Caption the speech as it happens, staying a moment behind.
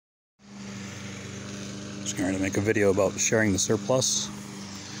Just going to make a video about sharing the surplus.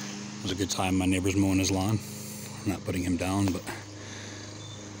 It was a good time. My neighbor's mowing his lawn. I'm not putting him down, but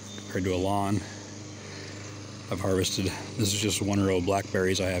compared to a lawn, I've harvested, this is just 1 row of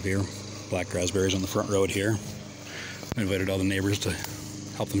blackberries I have here. Black raspberries on the front road here. I invited all the neighbors to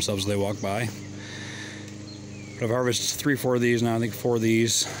help themselves as they walk by. But I've harvested 3-4 of these now. I think 4 of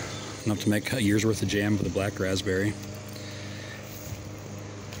these, enough to make a year's worth of jam for the black raspberry.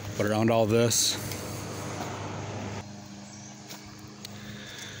 But around all this,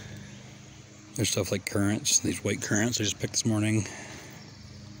 there's stuff like currants, these white currants I just picked this morning.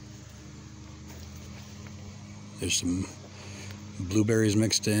 There's some blueberries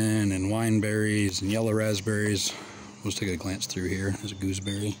mixed in, and wineberries, and yellow raspberries. Let's take a glance through here. There's a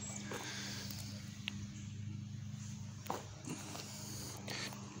gooseberry.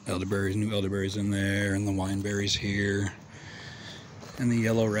 Elderberries, new elderberries in there, and the wineberries here. And the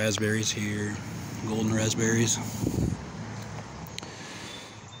yellow raspberries here. Golden raspberries.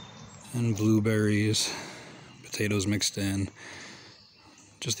 And blueberries. Potatoes mixed in.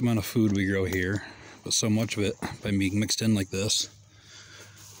 Just the amount of food we grow here. But so much of it, by being mixed in like this,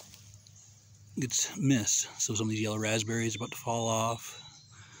 gets missed. So some of these yellow raspberries are about to fall off.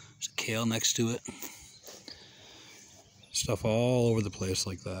 There's a kale next to it. Stuff all over the place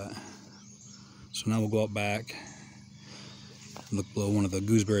like that. So now we'll go out back and look below one of the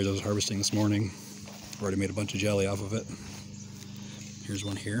gooseberries I was harvesting this morning. I've already made a bunch of jelly off of it. Here's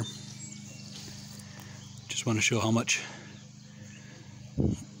one here. Just want to show how much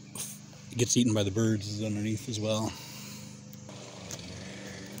it gets eaten by the birds underneath as well.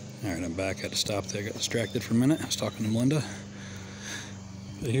 Alright, I'm back. I had to stop there. I got distracted for a minute. I was talking to Melinda.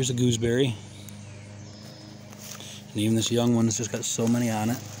 But here's a gooseberry. And even this young one has just got so many on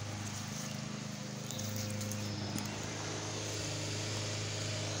it.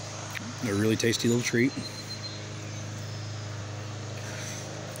 They're a really tasty little treat.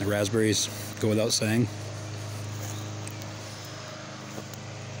 The raspberries go without saying.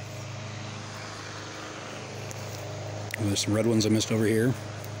 And there's some red ones I missed over here.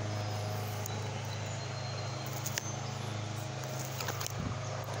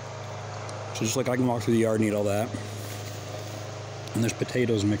 So just like I can walk through the yard and eat all that. And there's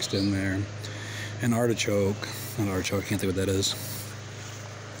potatoes mixed in there. And artichoke. Not artichoke, I can't think what that is.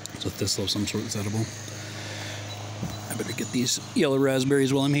 It's a thistle of some sort that's edible. I better get these yellow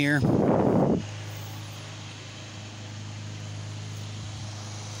raspberries while I'm here.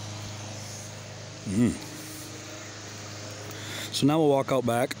 So now we'll walk out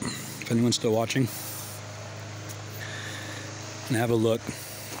back, if anyone's still watching, and have a look.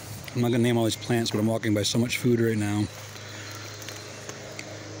 I'm not going to name all these plants, but I'm walking by so much food right now.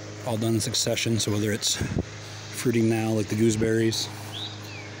 All done in succession, so whether it's fruiting now, like the gooseberries,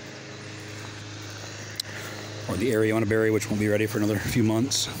 or the Ariona berry, which won't be ready for another few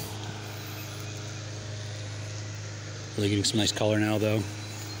months. Really getting some nice color now, though.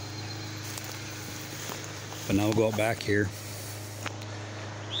 But now we'll go out back here.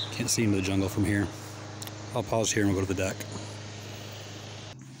 Can't see into the jungle from here. I'll pause here and we'll go to the deck.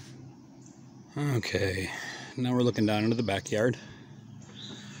 Okay, now we're looking down into the backyard.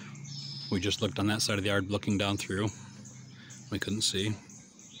 We just looked on that side of the yard looking down through. We couldn't see.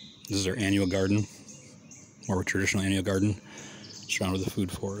 This is our annual garden, more of a traditional annual garden, surrounded with a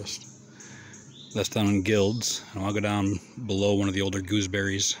food forest. That's down in Guilds, and I'll go down below one of the older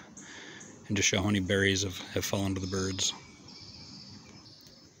gooseberries and just show how many berries have fallen to the birds.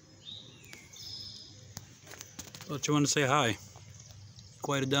 Thought you wanted to say hi.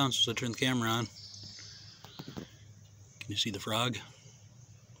 Quieted down since I turned the camera on. Can you see the frog?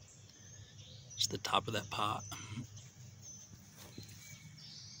 It's the top of that pot.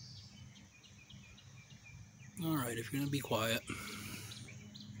 Alright, if you're going to be quiet.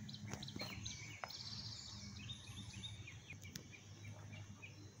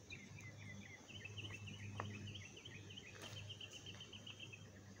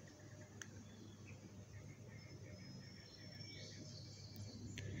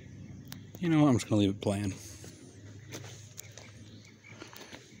 You know what, I'm just going to leave it playing.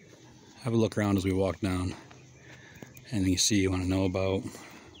 Have a look around as we walk down. Anything you see you want to know about.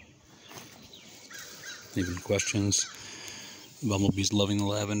 Leaving questions. Bumblebee's loving the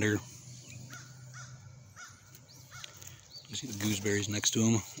lavender. You see the gooseberries next to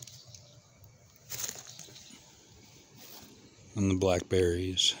them. And the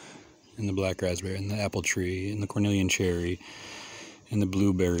blackberries. And the black raspberry. And the apple tree. And the cornelian cherry. And the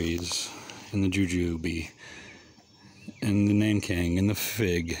blueberries. And the jujube, and the nanking, and the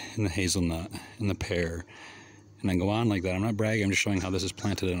fig, and the hazelnut, and the pear, and I go on like that. I'm not bragging, I'm just showing how this is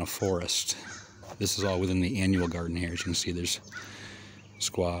planted in a forest. This is all within the annual garden here. As you can see, there's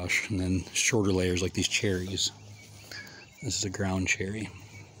squash, and then shorter layers like these cherries. This is a ground cherry.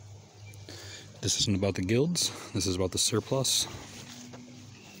 This isn't about the guilds, this is about the surplus.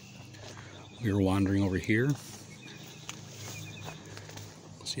 We were wandering over here.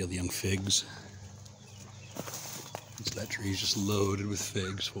 See all the young figs. So that tree is just loaded with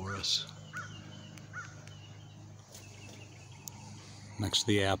figs for us. Next to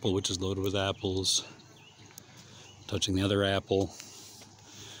the apple, which is loaded with apples. Touching the other apple,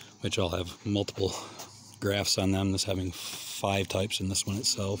 which all have multiple grafts on them. This having 5 types in this one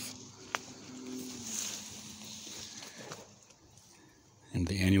itself. And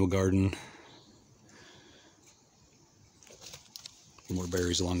the annual garden. More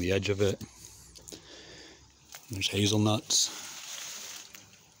berries along the edge of it. There's hazelnuts.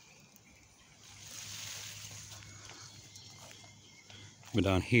 But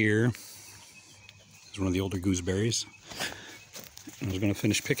down here is one of the older gooseberries. I was going to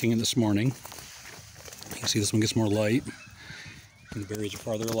finish picking it this morning. You can see this one gets more light, and the berries are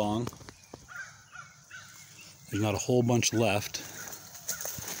farther along. There's not a whole bunch left.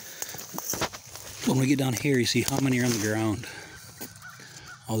 When we get down here, you see how many are on the ground.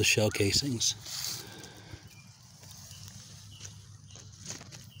 All the shell casings.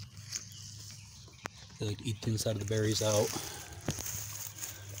 They like to eat the inside of the berries out.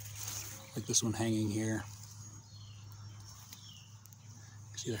 Like this one hanging here.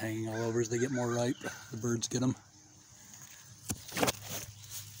 See they're hanging all over as they get more ripe. The birds get them.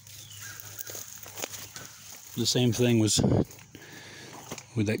 The same thing was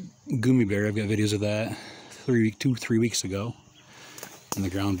with that gummy berry. I've got videos of that 3 weeks ago. And the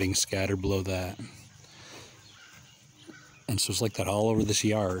ground being scattered below that. And so it's like that all over this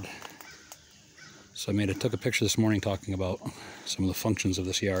yard. So I took a picture this morning talking about some of the functions of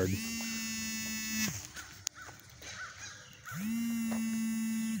this yard.